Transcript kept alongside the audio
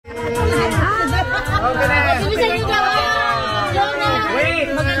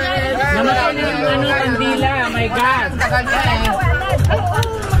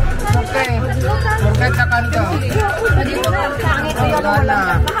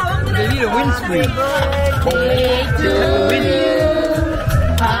they need a windscreen. Happy birthday to you.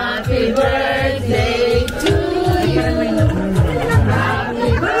 Happy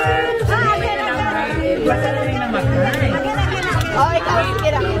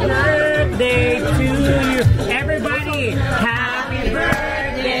birthday to you. Everybody, happy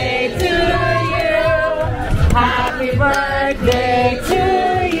birthday to you. Happy birthday to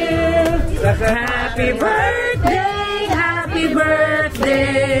you. Happy birthday, happy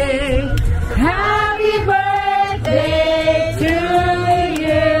birthday. Happy birthday to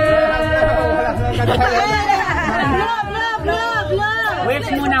you. Wish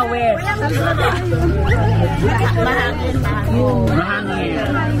muna, wish. Mahangin.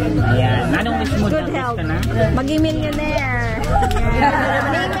 Ayan. Anong wish mo? Good health. Maging millionaire.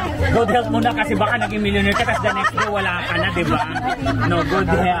 Good health muna kasi baka naging millionaire ka tapos the next day wala ka na, di ba? No, good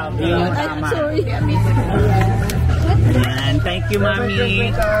health. Yun yung tama. Ayan. Thank you,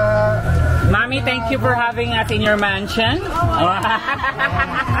 Mami. Mami, thank you for having us in your mansion. Yeah.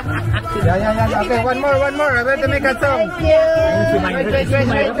 Okay, one more. I want to make a song. Thank you.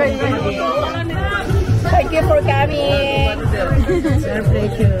 Thank you for coming.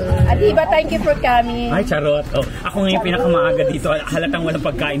 Adiba, thank you for coming. Ay, charot. Oh, ako ngayon pinakamaaga dito. Halatang walang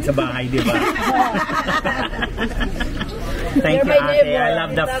pagkain sa bahay, di ba? Thank you, Ate. I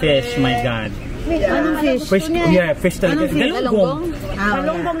love the fish, my God. Anong fish? Fish, yeah, fish talaga. Galunggong.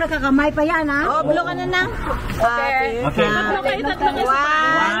 Galunggong nakakamay pa yan, ha? Oo, bulo ka na na. Okay. Okay. 1,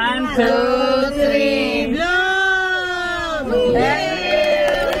 2, 3, bloom!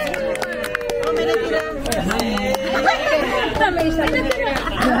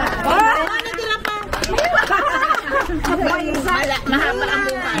 Mahaba ang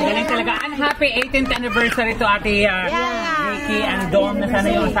buhay. Ang galing talaga. And happy 18th anniversary to Ate Ricky and Dom na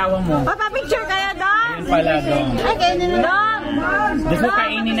sana yung asawa mo. Papa-picture kaya, Dom? Ayun pala, Dom. Ay, kainin na. Dom! Gusto mo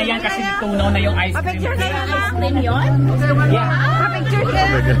kainin na yan kasi tunaw na yung ice cream. Pa-picture kaya na. Ice cream yun? Yeah. Pa-picture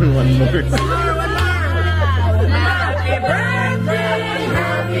kaya. Happy birthday!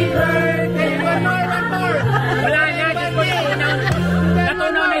 Happy birthday! One more! Wala na.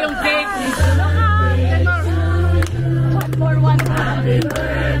 Natunaw na yung cake. Happy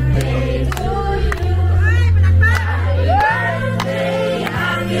birthday to you. Happy birthday,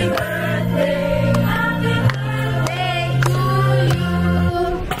 happy birthday, happy birthday to you.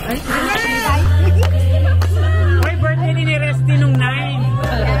 Ay, birthday ni Resty nung 9.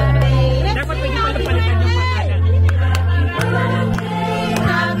 Dapat pwede pala palitan yung pagkalan.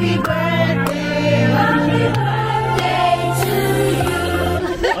 Happy birthday, happy birthday to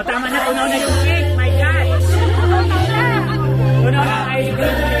you. O tama na, tunaw na yung cake. My God. Tunaw na ice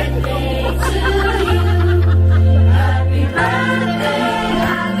cream. Happy birthday,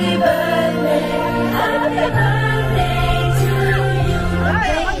 happy birthday, happy birthday to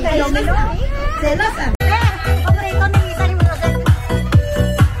you.